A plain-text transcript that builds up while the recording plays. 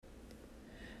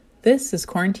This is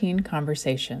Quarantine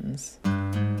Conversations,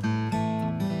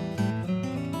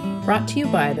 brought to you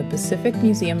by the Pacific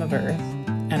Museum of Earth,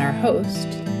 and our host...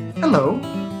 Hello,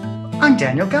 I'm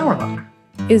Daniel Gowerluck.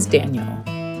 ...is Daniel.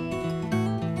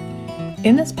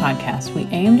 In this podcast, we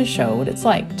aim to show what it's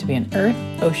like to be an Earth,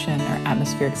 ocean, or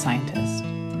atmospheric scientist.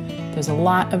 There's a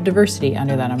lot of diversity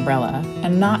under that umbrella,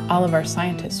 and not all of our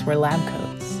scientists wear lab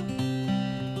coats.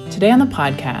 Today on the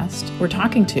podcast, we're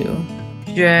talking to...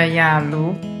 Xueya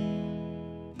Lu.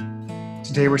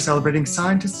 Today we're celebrating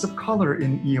scientists of color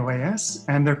in EOAS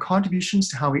and their contributions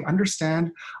to how we understand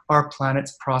our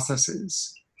planet's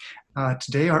processes.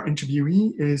 Today our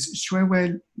interviewee is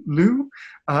Xueya Lu,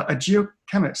 a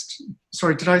geochemist.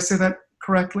 Sorry, did I say that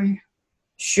correctly?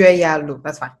 Xueya Lu,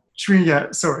 that's fine.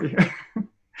 Xueya, sorry.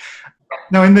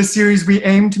 Now in this series we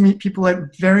aim to meet people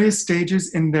at various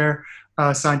stages in their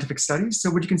scientific studies.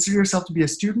 So would you consider yourself to be a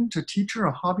student, a teacher,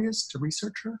 a hobbyist, a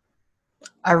researcher?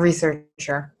 A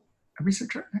researcher. A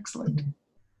researcher, excellent.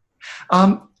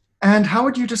 And how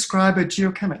would you describe a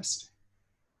geochemist?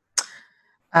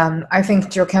 I think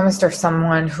geochemists are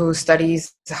someone who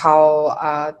studies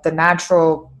how the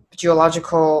natural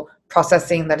geological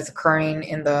processing that is occurring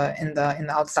in the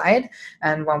outside,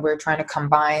 and when we're trying to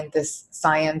combine this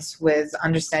science with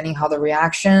understanding how the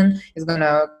reaction is going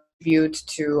to contribute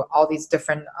to all these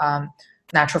different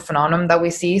natural phenomena that we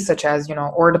see, such as,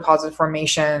 ore deposit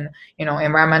formation,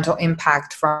 environmental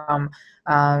impact from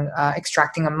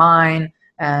extracting a mine,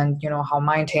 and, how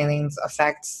mine tailings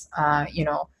affects,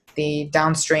 the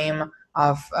downstream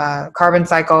of carbon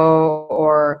cycle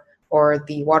or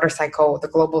the water cycle, the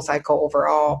global cycle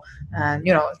overall. And,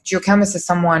 geochemist is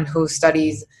someone who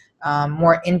studies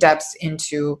more in depth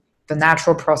into the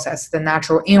natural process, the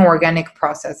natural inorganic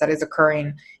process that is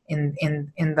occurring in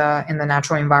the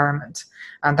natural environment,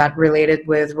 that related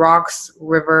with rocks,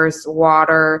 rivers,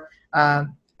 water,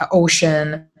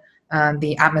 ocean,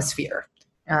 the atmosphere.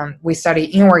 We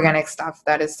study inorganic stuff,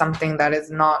 that is something that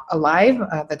is not alive,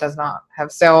 that does not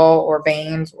have cell or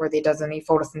veins, or that doesn't need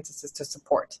photosynthesis to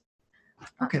support.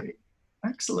 Okay,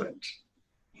 excellent.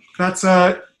 That's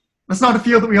not a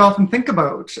field that we often think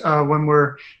about when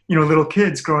we're little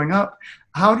kids growing up.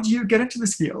 How did you get into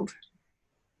this field?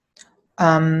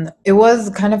 It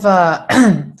was kind of a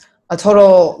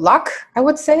total luck, I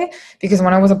would say, because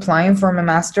when I was applying for my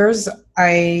master's,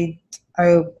 I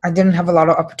didn't have a lot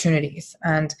of opportunities,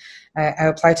 and I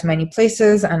applied to many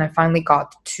places, and I finally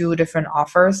got 2 different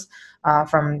offers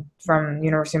from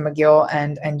University of McGill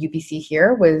and UBC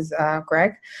here with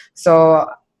Greg. So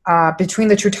between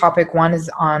the 2 topics, one is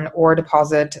on ore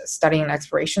deposit studying and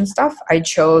exploration stuff. I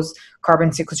chose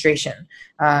carbon sequestration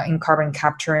in carbon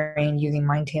capturing using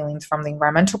mine tailings from the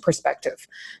environmental perspective.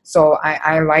 So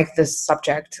I like this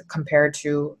subject compared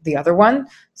to the other one.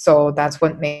 So that's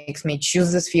what makes me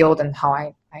choose this field and how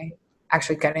I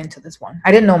actually get into this one.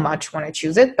 I didn't know much when I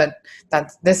choose it, but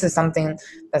this is something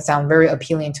that sounded very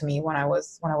appealing to me when I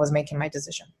was making my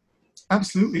decision.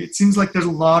 Absolutely. It seems like there's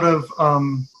a lot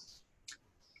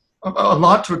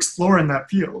to explore in that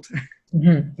field.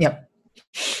 Mm-hmm. Yep.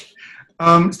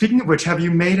 Speaking of which, have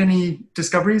you made any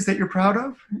discoveries that you're proud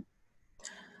of?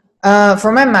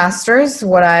 For my master's,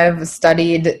 what I've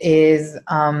studied is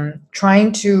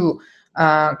trying to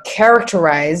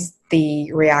characterize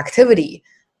the reactivity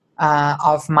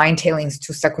of mine tailings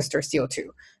to sequester CO2.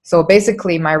 So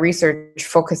basically, my research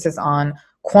focuses on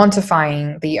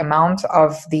quantifying the amount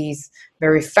of these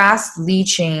very fast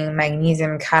leaching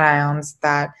magnesium cations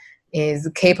that is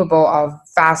capable of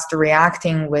fast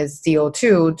reacting with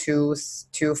CO2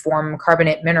 to form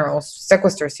carbonate minerals,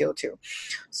 sequester CO2.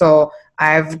 So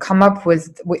I've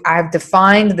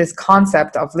defined this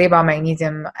concept of labile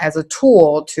magnesium as a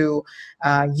tool to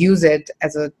use it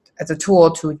as a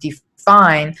tool to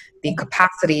define the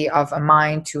capacity of a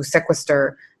mine to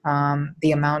sequester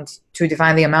the amount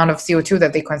of CO2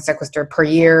 that they can sequester per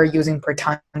year using per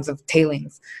tons of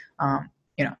tailings.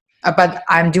 But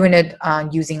I'm doing it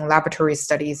using laboratory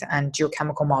studies and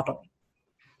geochemical modeling.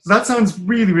 That sounds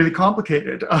really, really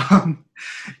complicated.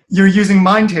 You're using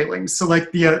mine tailings, so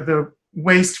like the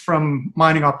waste from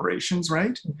mining operations,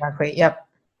 right? Exactly. Yep.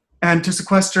 And to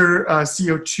sequester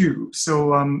CO2.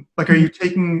 So, are you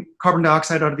taking carbon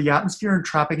dioxide out of the atmosphere and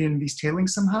trapping it in these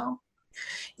tailings somehow?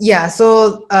 Yeah.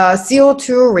 So,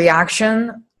 CO2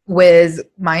 reaction with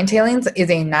mine tailings is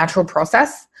a natural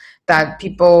process that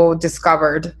people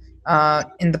discovered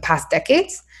in the past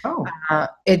decades. Oh.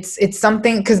 It's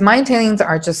something, because mine tailings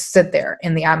are just sit there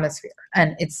in the atmosphere,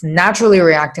 and it's naturally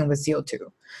reacting with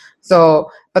CO2.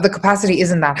 So, but the capacity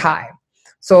isn't that high.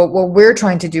 So what we're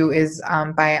trying to do is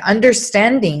by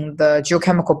understanding the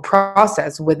geochemical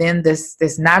process within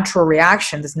this natural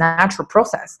reaction, this natural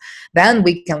process, then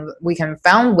we can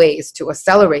find ways to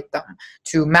accelerate them,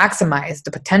 to maximize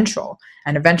the potential,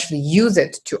 and eventually use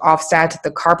it to offset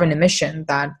the carbon emission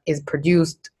that is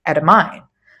produced at a mine.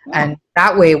 And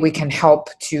that way we can help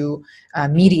to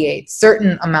mediate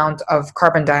certain amount of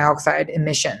carbon dioxide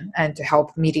emission and to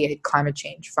help mediate climate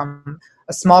change from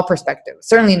a small perspective.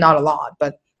 Certainly not a lot,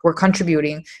 but we're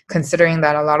contributing, considering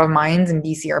that a lot of mines in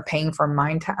BC are paying for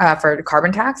for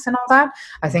carbon tax and all that.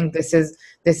 I think this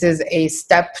is a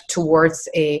step towards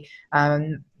a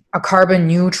carbon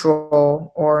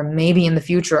neutral, or maybe in the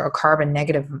future a carbon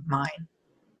negative mine.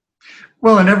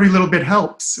 Well, and every little bit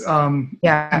helps.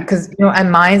 Yeah, because at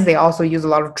mines they also use a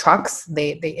lot of trucks.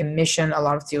 They emission a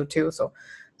lot of CO2, so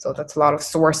that's a lot of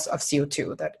source of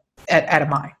CO2 that at a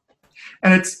mine.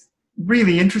 And it's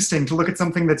really interesting to look at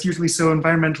something that's usually so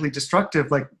environmentally destructive,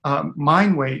 like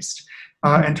mine waste,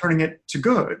 and turning it to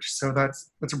good. So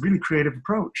that's a really creative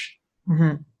approach.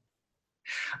 Mm-hmm.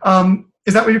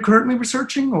 Is that what you're currently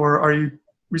researching, or are you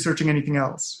researching anything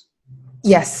else?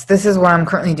 Yes, this is what I'm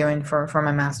currently doing for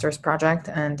my master's project,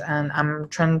 and I'm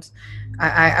trying.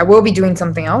 I will be doing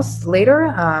something else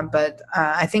later, but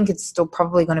I think it's still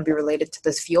probably going to be related to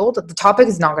this field. The topic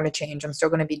is not going to change. I'm still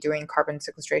going to be doing carbon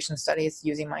sequestration studies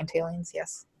using mine tailings.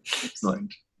 Yes.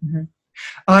 Excellent.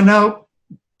 Mm-hmm. Now,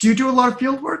 do you do a lot of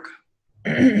field work?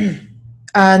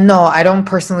 No, I don't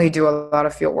personally do a lot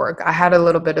of field work. I had a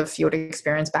little bit of field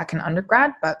experience back in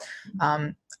undergrad, but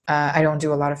I don't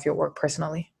do a lot of field work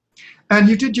personally. And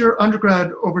you did your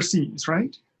undergrad overseas,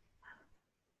 right?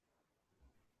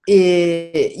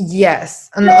 Yes.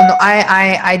 No,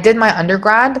 I did my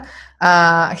undergrad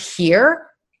here.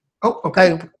 Oh,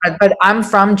 okay. But I'm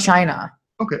from China.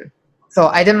 Okay. So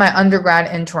I did my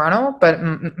undergrad in Toronto, but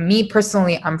me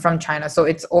personally, I'm from China, so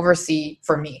it's overseas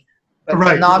for me, but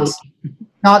right. not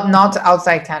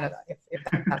outside Canada. If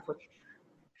that's what.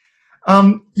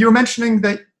 You were mentioning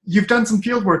that you've done some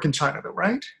field work in China, though,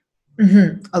 right?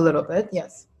 Mm-hmm. A little bit,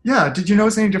 yes. Yeah. Did you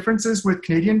notice any differences with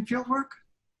Canadian fieldwork?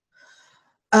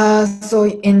 So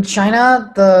in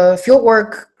China, the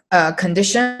fieldwork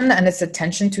condition and its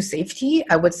attention to safety,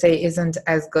 I would say, isn't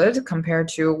as good compared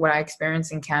to what I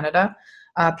experienced in Canada.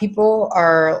 People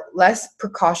are less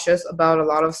precautious about a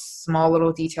lot of small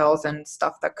little details and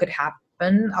stuff that could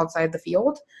happen outside the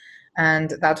field.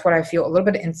 And that's what I feel a little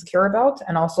bit insecure about.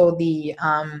 And also the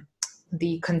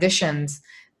conditions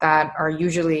that are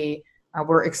usually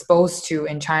we're exposed to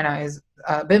in China is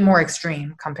a bit more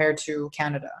extreme compared to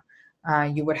Canada.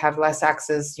 You would have less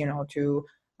access, to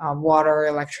water,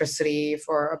 electricity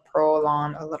for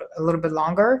a little bit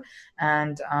longer,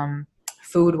 and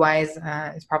food-wise,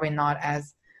 it's probably not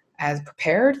as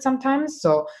prepared sometimes.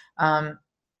 So,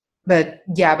 but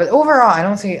overall,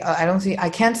 I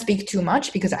can't speak too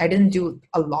much because I didn't do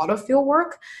a lot of field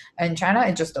work in China,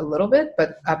 and just a little bit.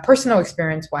 But personal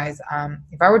experience-wise,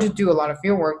 if I were to do a lot of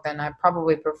field work, then I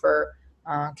probably prefer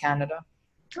Canada.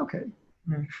 Okay.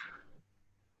 Mm.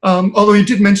 Although you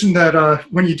did mention that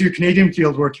when you do Canadian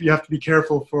field work, you have to be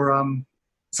careful for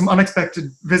some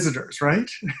unexpected visitors, right?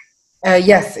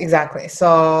 Yes, exactly.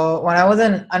 So when I was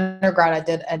in undergrad,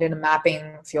 I did a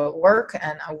mapping field work,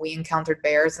 and we encountered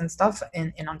bears and stuff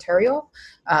in Ontario.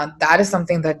 That is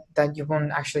something that you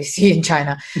won't actually see in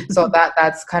China. So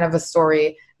that's kind of a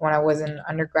story. When I was in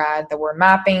undergrad, that we're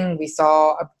mapping, we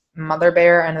saw a mother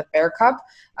bear and a bear cub.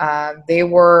 They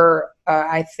were,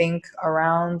 I think,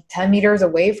 around 10 meters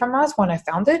away from us when I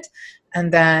found it,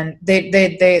 and then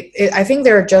I think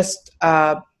they're just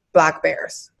black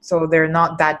bears, so they're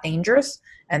not that dangerous,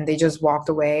 and they just walked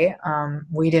away.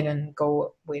 We didn't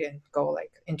go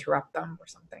like interrupt them or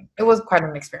something. It was quite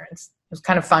an experience. It was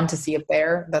kind of fun to see a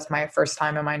bear. That's my first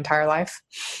time in my entire life.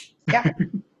 Yeah.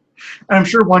 I'm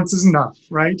sure once is enough,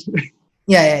 right?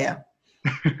 Yeah.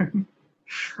 You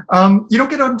don't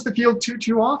get out into the field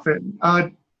too often.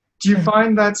 Do you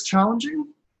find that's challenging?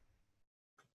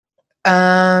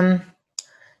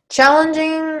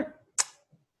 Challenging.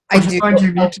 Or do you find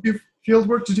you need to do field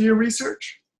work to do your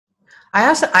research? I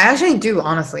actually do,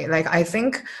 honestly. Like, I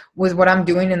think with what I'm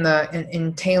doing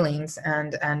in tailings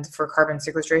and for carbon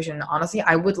sequestration, honestly,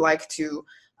 I would like to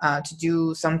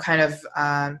do some kind of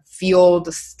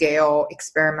field scale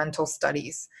experimental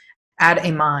studies at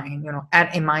a mine,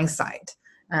 at a mine site,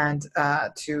 and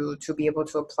to be able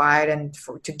to apply it and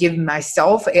to give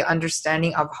myself an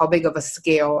understanding of how big of a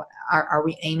scale are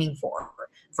we aiming for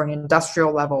an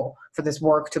industrial level for this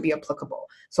work to be applicable.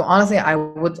 So honestly, I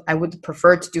would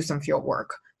prefer to do some field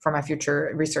work for my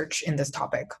future research in this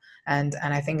topic, and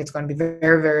I think it's going to be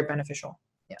very, very beneficial.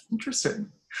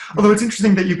 Interesting. Although it's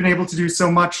interesting that you've been able to do so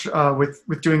much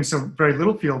with doing so very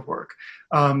little field work.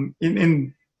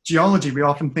 In geology, we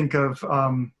often think of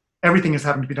everything as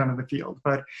having to be done in the field,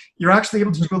 but you're actually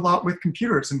able to do a lot with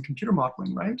computers and computer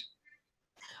modeling, right?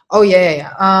 Oh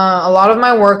yeah. A lot of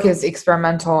my work is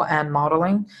experimental and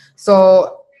modeling.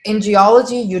 So in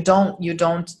geology, you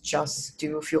don't just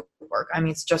do field work. I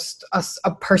mean, it's just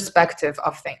a perspective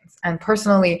of things. And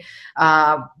personally,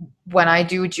 when I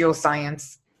do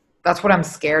geoscience, that's what I'm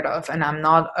scared of, and I'm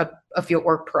not a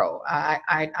fieldwork pro.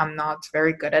 I'm not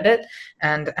very good at it,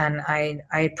 and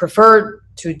I prefer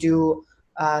to do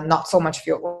not so much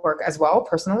field work as well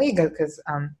personally, because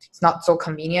it's not so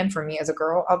convenient for me as a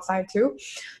girl outside too.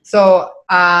 So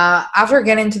after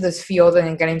getting into this field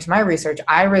and getting into my research,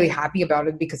 I'm really happy about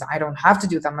it because I don't have to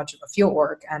do that much of a field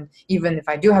work. And even if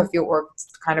I do have field work, it's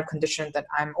the kind of condition that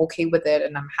I'm okay with it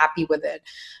and I'm happy with it.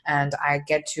 And I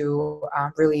get to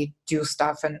really do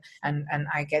stuff and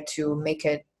I get to make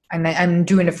it, and I'm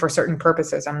doing it for certain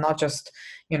purposes. I'm not just,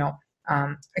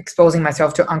 exposing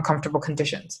myself to uncomfortable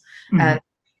conditions. Mm-hmm.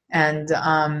 And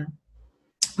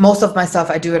most of my stuff,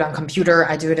 I do it on computer,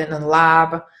 I do it in the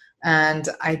lab, and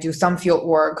I do some field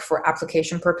work for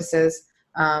application purposes.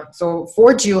 So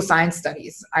for geoscience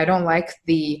studies, I don't like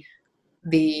the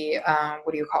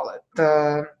what do you call it?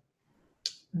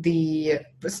 The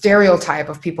stereotype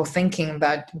of people thinking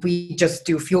that we just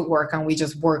do field work and we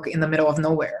just work in the middle of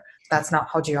nowhere. That's not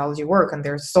how geology works. And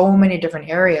there's so many different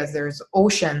areas. There's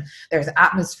ocean, there's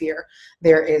atmosphere,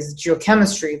 there is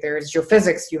geochemistry, there's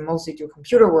geophysics. You mostly do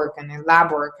computer work and then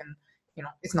lab work, and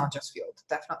it's not just field,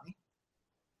 definitely.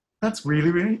 That's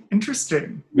really, really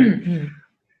interesting.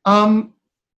 Mm-hmm.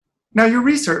 Now your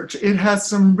research, it has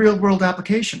some real world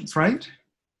applications, right?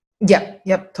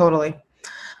 Yep, totally.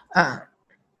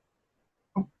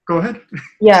 Go ahead.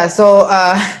 Yeah, so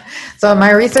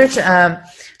my research,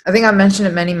 I think I've mentioned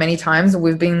it many, many times.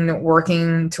 We've been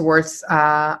working towards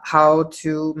how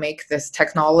to make this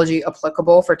technology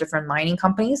applicable for different mining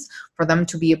companies, for them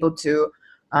to be able to,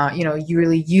 you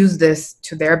really use this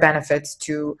to their benefits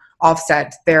to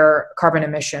offset their carbon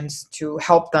emissions, to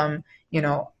help them,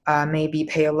 maybe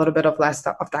pay a little bit of less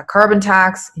of that carbon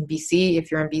tax in BC,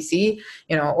 if you're in BC,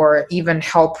 or even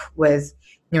help with,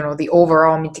 the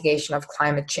overall mitigation of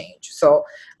climate change. So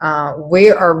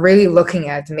we are really looking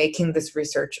at making this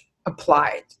research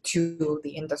applied to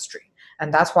the industry.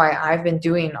 And that's why I've been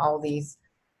doing all these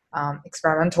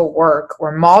experimental work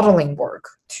or modeling work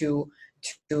to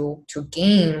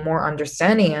gain more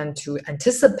understanding and to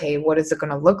anticipate what is it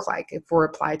going to look like if we're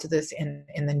applied to this in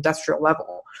the industrial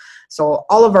level. So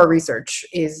all of our research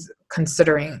is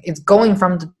going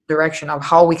from the direction of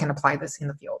how we can apply this in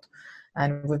the field.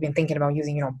 And we've been thinking about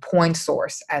using, point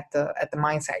source at the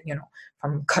mine site,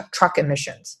 from truck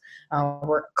emissions.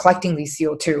 We're collecting these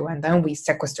CO2 and then we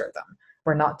sequester them.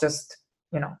 We're not just,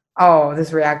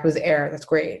 this react with air, that's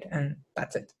great, and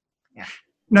that's it. Yeah.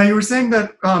 Now you were saying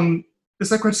that the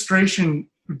sequestration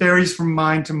varies from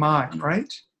mine to mine,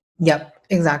 right? Yep,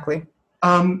 exactly.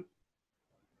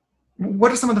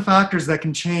 What are some of the factors that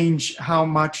can change how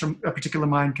much a particular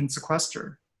mine can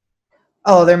sequester?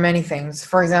 Oh, there are many things.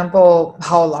 For example,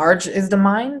 how large is the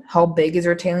mine? How big is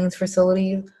your tailings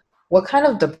facility? What kind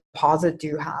of deposit do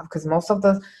you have? Because most of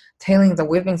the tailings that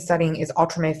we've been studying is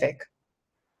ultramafic.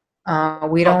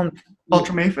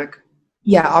 Ultramafic?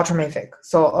 Yeah, ultramafic.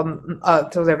 So,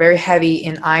 so they're very heavy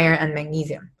in iron and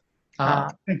magnesium.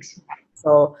 Thanks.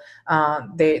 So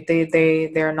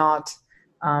they're not.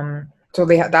 So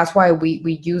that's why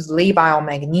we use labile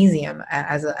magnesium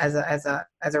as a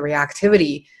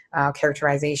reactivity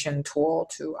characterization tool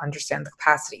to understand the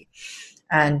capacity.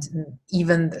 And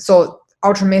even so,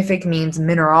 ultramafic means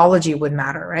mineralogy would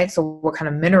matter, right? So what kind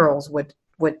of minerals would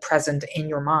present in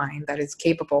your mine that is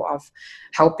capable of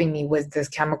helping me with this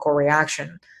chemical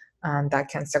reaction that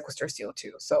can sequester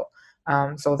CO2.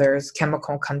 So there's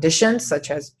chemical conditions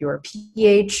such as your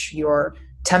pH, your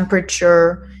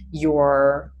temperature,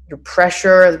 your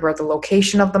pressure, where the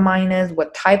location of the mine is,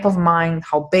 what type of mine,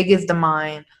 how big is the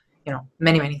mine,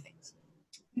 many, many things.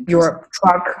 Your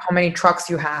truck, how many trucks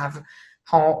you have,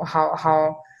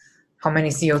 how many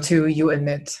CO2 you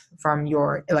emit from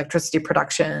your electricity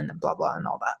production, blah, blah, and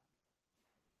all that.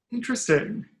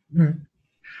 Interesting. Mm-hmm.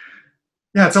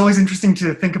 Yeah, it's always interesting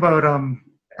to think about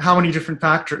how many different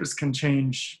factors can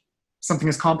change something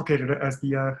as complicated as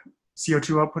the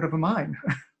CO2 output of a mine.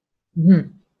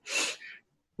 Mm-hmm.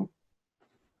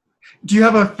 Do you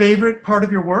have a favorite part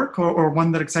of your work or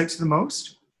one that excites you the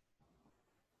most?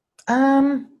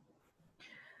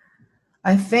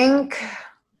 I think,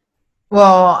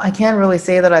 well, I can't really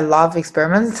say that I love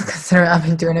experiments considering I've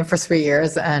been doing it for 3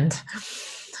 years, and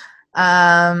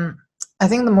I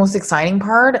think the most exciting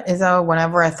part is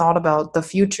whenever I thought about the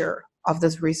future of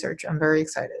this research, I'm very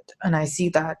excited. And I see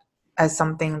that as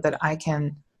something that I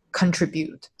can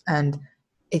contribute, and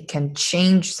it can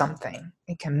change something.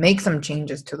 It can make some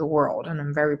changes to the world. And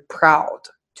I'm very proud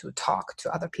to talk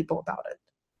to other people about it,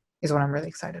 is what I'm really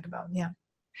excited about. Yeah.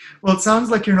 Well, it sounds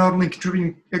like you're not only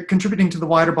contributing to the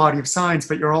wider body of science,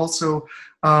 but you're also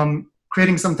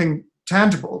creating something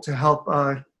tangible to help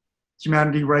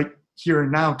humanity right here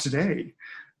and now today.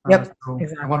 Yep. So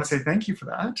Exactly. I want to say thank you for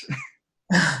that.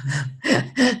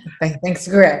 Thanks,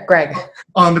 Greg.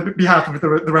 On the behalf of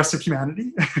the rest of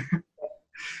humanity.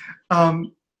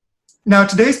 Now,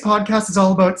 today's podcast is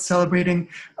all about celebrating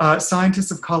scientists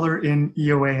of color in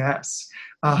EOAS.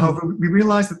 However, we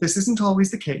realize that this isn't always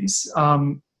the case.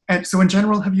 And so in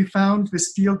general, have you found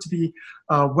this field to be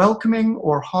welcoming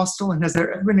or hostile? And has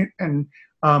there ever been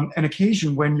an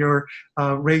occasion when your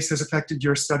race has affected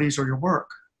your studies or your work?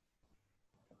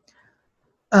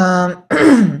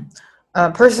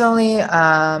 Personally,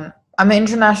 I'm an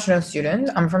international student.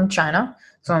 I'm from China,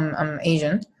 so I'm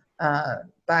Asian.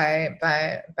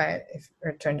 If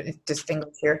we're trying to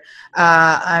distinguish here,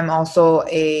 I'm also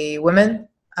a woman,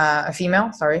 a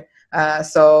female. Sorry.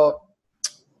 So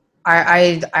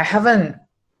I haven't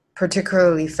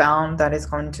particularly found that is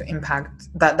going to impact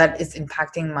that is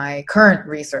impacting my current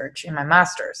research in my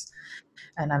master's,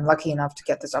 and I'm lucky enough to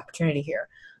get this opportunity here.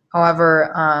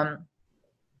 However,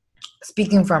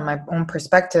 speaking from my own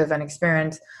perspective and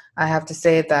experience, I have to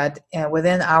say that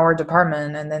within our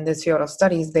department and in this field of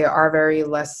studies, there are very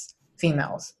less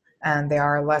females and there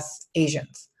are less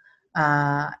Asians.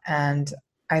 And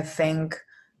I think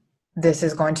this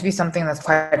is going to be something that's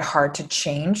quite hard to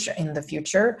change in the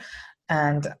future.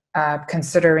 And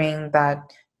considering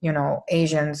that,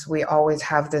 Asians, we always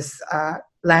have this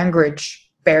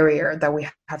language barrier that we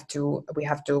have to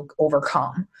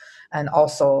overcome, and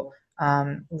also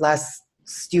less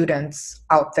students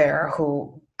out there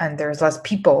and there's less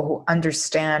people who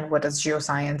understand what does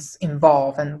geoscience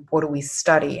involve and what do we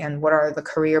study and what are the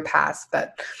career paths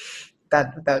that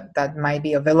might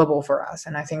be available for us.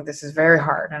 And I think this is very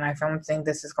hard, and I don't think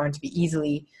this is going to be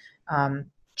easily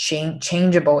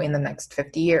changeable in the next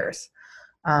 50 years.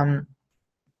 And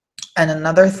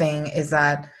another thing is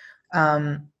that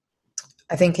I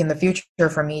think in the future,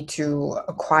 for me to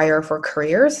acquire for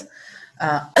careers,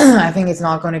 I think it's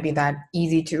not going to be that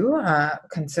easy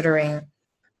considering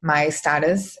my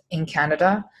status in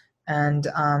Canada. And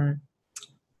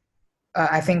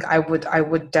I think I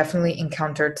would definitely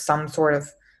encounter some sort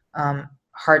of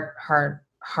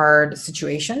hard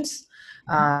situations,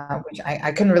 which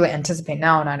I couldn't really anticipate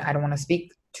now, and I don't want to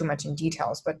speak too much in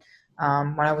details. But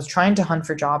when I was trying to hunt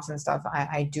for jobs and stuff,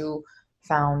 I do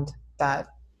found that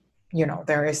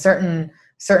there is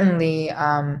certainly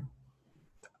a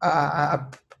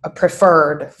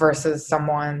preferred versus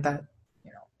someone that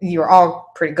you're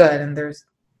all pretty good, and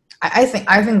I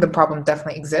think the problem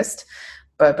definitely exists,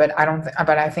 but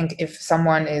I think if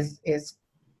someone is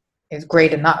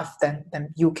great enough, then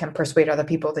you can persuade other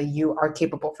people that you are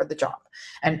capable for the job.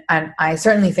 And I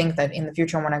certainly think that in the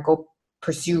future, when I go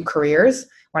pursue careers,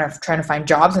 when I'm trying to find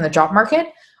jobs in the job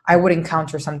market, I would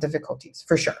encounter some difficulties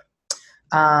for sure.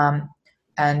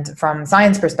 And from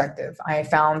science perspective, I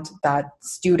found that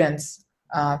students,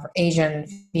 Asian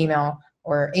female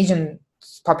or Asian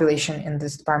population in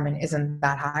this department isn't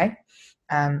that high.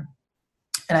 And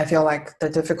I feel like the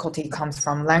difficulty comes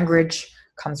from language,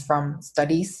 comes from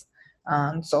studies.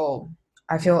 So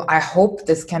I hope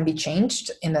this can be changed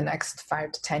in the next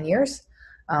 5 to 10 years.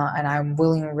 And I'm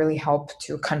willing to really help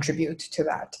to contribute to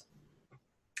that.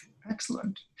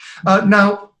 Excellent.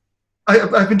 Now,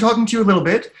 I've been talking to you a little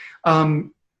bit.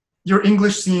 Your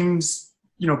English seems,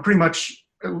 pretty much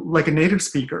like a native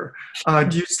speaker.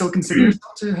 Do you still consider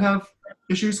yourself to have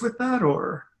issues with that,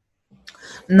 or?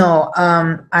 No,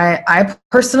 I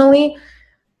personally,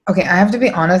 okay, I have to be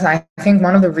honest. I think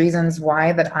one of the reasons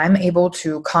why that I'm able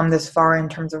to come this far in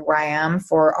terms of where I am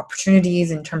for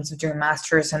opportunities in terms of doing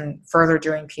masters and further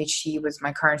doing PhD with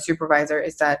my current supervisor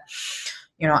is that,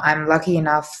 I'm lucky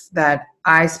enough that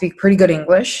I speak pretty good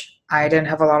English. I didn't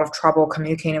have a lot of trouble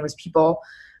communicating with people.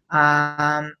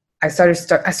 I started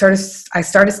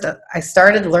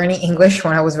learning English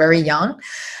when I was very young,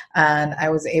 and I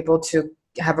was able to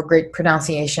have a great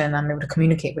pronunciation. I'm able to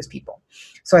communicate with people.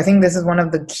 So I think this is one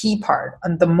of the key part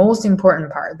and the most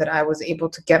important part that I was able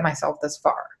to get myself this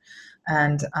far.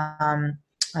 And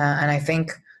I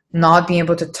think not being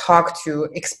able to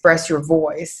express your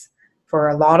voice for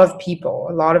a lot of people,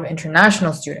 a lot of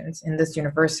international students in this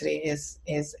university is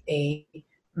a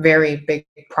very big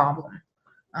problem.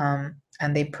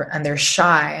 and and they're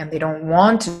shy and they don't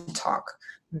want to talk.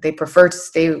 They prefer to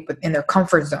stay within their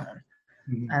comfort zone.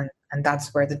 Mm-hmm. And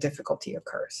that's where the difficulty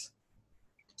occurs.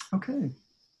 Okay.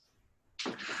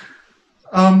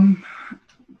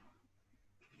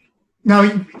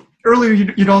 Now, earlier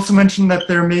you'd also mentioned that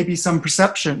there may be some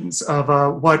perceptions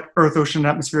of what Earth, Ocean, and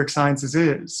Atmospheric Sciences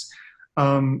is.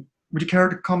 Would you care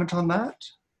to comment on that?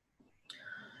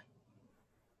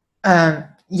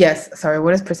 Yes. Sorry,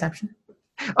 what is perception?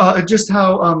 Just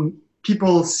how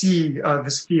people see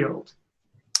this field.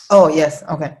 Oh, yes.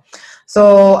 Okay.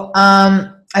 So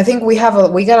I think we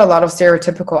get a lot of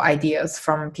stereotypical ideas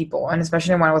from people, and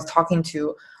especially when I was talking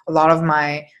to a lot of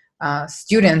my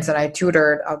students that I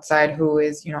tutored outside, who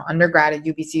is undergrad at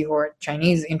UBC, who are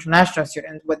Chinese international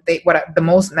students. The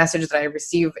most message that I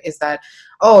receive is that,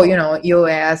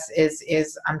 EOAS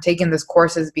is I'm taking these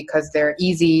courses because they're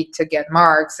easy to get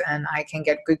marks and I can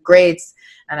get good grades,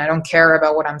 and I don't care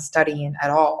about what I'm studying at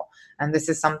all. And this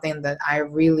is something that I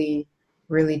really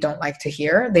don't like to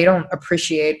hear. They don't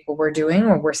appreciate what we're doing,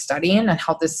 what we're studying, and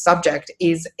how this subject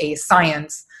is a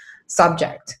science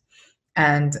subject.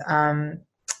 And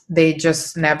they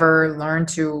just never learn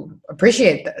to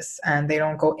appreciate this, and they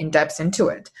don't go in depth into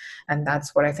it. And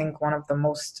that's what I think one of the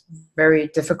most very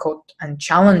difficult and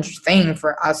challenged thing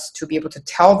for us to be able to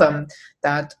tell them,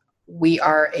 that we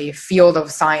are a field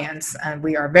of science and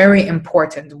we are very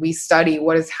important. We study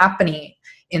what is happening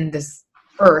in this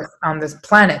earth, on this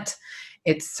planet.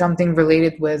 It's something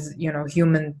related with,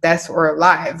 human death or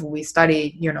alive. We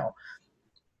study,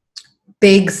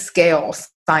 big scale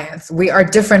science. We are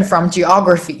different from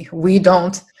geography. We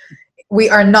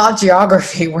are not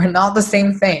geography. We're not the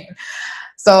same thing.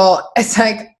 So it's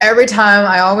like every time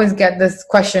I always get this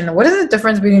question, what is the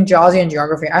difference between geology and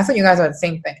geography? I thought you guys are the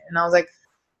same thing. And I was like,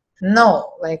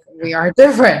 no, we are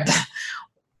different.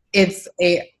 It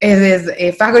is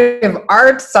a faculty of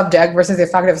art subject versus a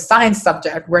faculty of science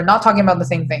subject. We're not talking about the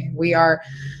same thing. We are,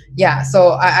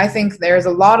 so I think there's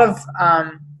a lot of,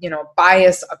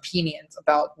 biased opinions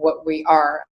about what we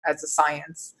are as a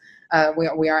science.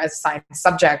 We are as a science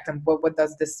subject, and what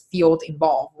does this field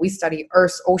involve? We study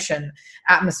Earth, ocean,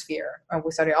 atmosphere, and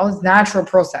we study all this natural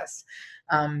process.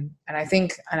 And I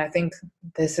think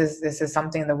this is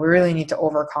something that we really need to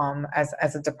overcome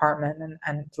as a department,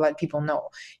 and to let people know,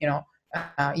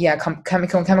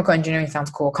 chemical engineering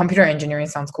sounds cool. Computer engineering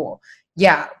sounds cool.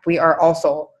 Yeah, we're all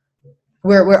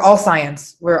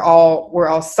science. We're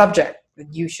all subject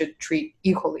that you should treat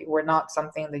equally. We're not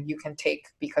something that you can take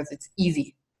because it's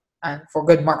easy and for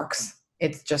good marks.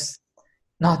 It's just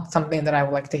not something that I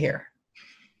would like to hear.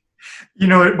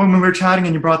 When we were chatting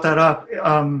and you brought that up,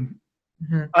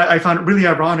 I found it really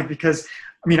ironic because,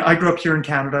 I grew up here in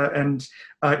Canada, and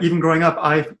even growing up,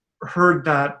 I've heard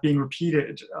that being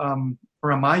repeated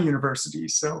around my university.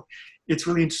 So it's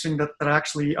really interesting that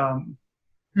actually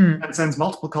transcends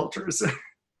multiple cultures.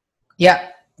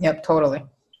 Yep, totally.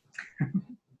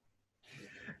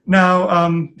 Now,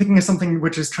 thinking of something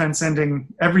which is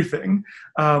transcending everything,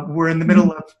 we're in the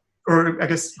middle of, or I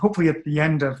guess hopefully at the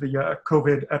end of the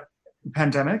COVID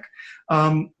pandemic.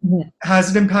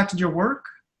 Has it impacted your work?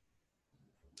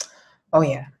 Oh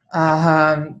yeah.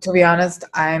 To be honest,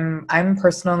 I'm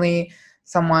personally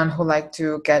someone who like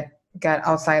to get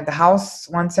outside the house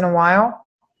once in a while,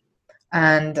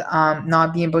 and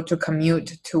not being able to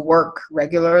commute to work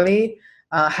regularly.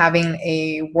 Having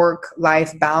a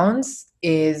work-life balance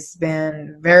has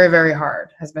been very, very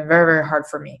hard. Has been very, very hard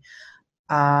for me.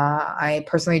 I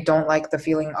personally don't like the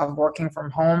feeling of working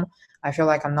from home. I feel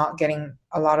like I'm not getting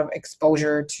a lot of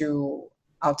exposure to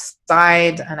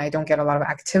outside, and I don't get a lot of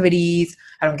activities.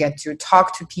 I don't get to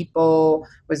talk to people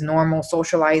with normal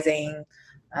socializing,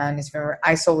 and it's very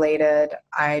isolated.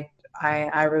 I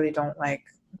really don't like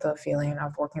the feeling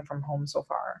of working from home so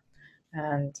far.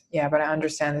 And but I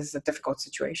understand this is a difficult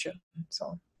situation.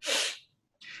 So,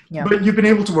 But you've been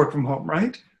able to work from home,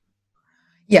 right?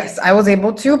 Yes, I was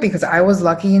able to, because I was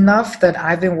lucky enough that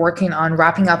I've been working on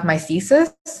wrapping up my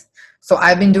thesis. So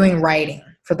I've been doing writing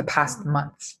for the past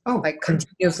month,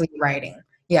 continuously writing.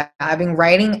 Yeah, I've been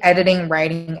writing, editing,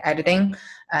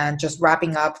 and just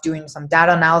wrapping up, doing some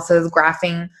data analysis,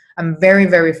 graphing. I'm very,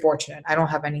 very fortunate. I don't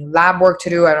have any lab work to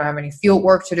do. I don't have any field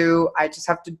work to do. I just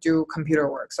have to do computer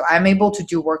work. So I'm able to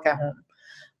do work at home.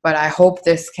 But I hope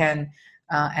this can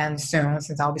end soon,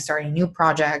 since I'll be starting new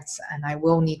projects, and I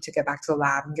will need to get back to the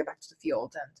lab and get back to the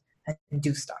field and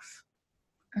do stuff.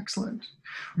 Excellent.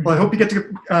 Well, I hope you get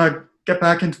to get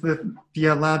back into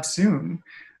the lab soon.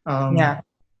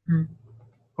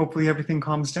 Hopefully everything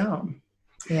calms down.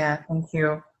 Yeah, thank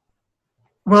you.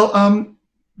 Well,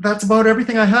 that's about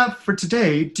everything I have for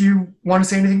today. Do you want to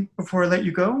say anything before I let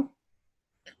you go?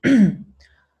 No,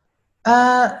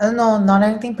 not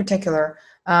anything particular.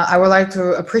 I would like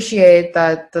to appreciate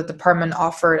that the department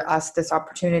offered us this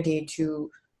opportunity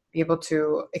to be able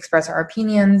to express our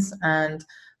opinions and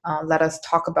let us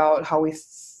talk about how we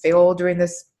feel during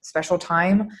this special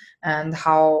time and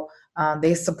how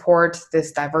they support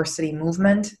this diversity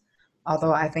movement.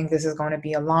 Although I think this is going to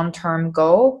be a long-term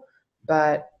goal,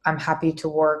 but I'm happy to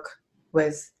work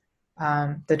with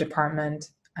the department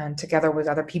and together with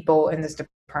other people in this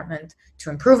department to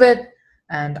improve it.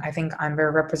 And I think I'm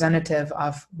very representative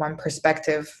of one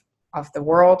perspective of the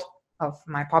world, of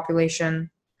my population,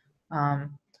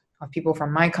 of people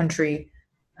from my country.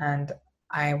 And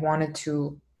I wanted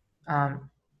to,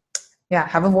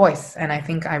 have a voice. And I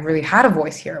think I really had a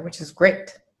voice here, which is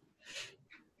great.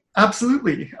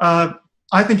 Absolutely.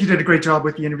 I think you did a great job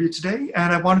with the interview today,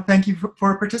 and I want to thank you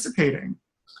for participating.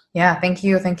 Yeah, thank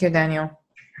you. Thank you, Daniel.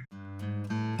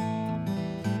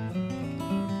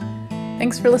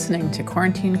 Thanks for listening to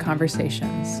Quarantine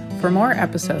Conversations. For more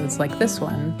episodes like this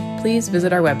one, please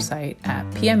visit our website at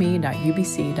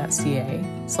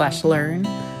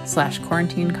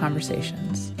pme.ubc.ca/learn/quarantine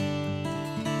conversations.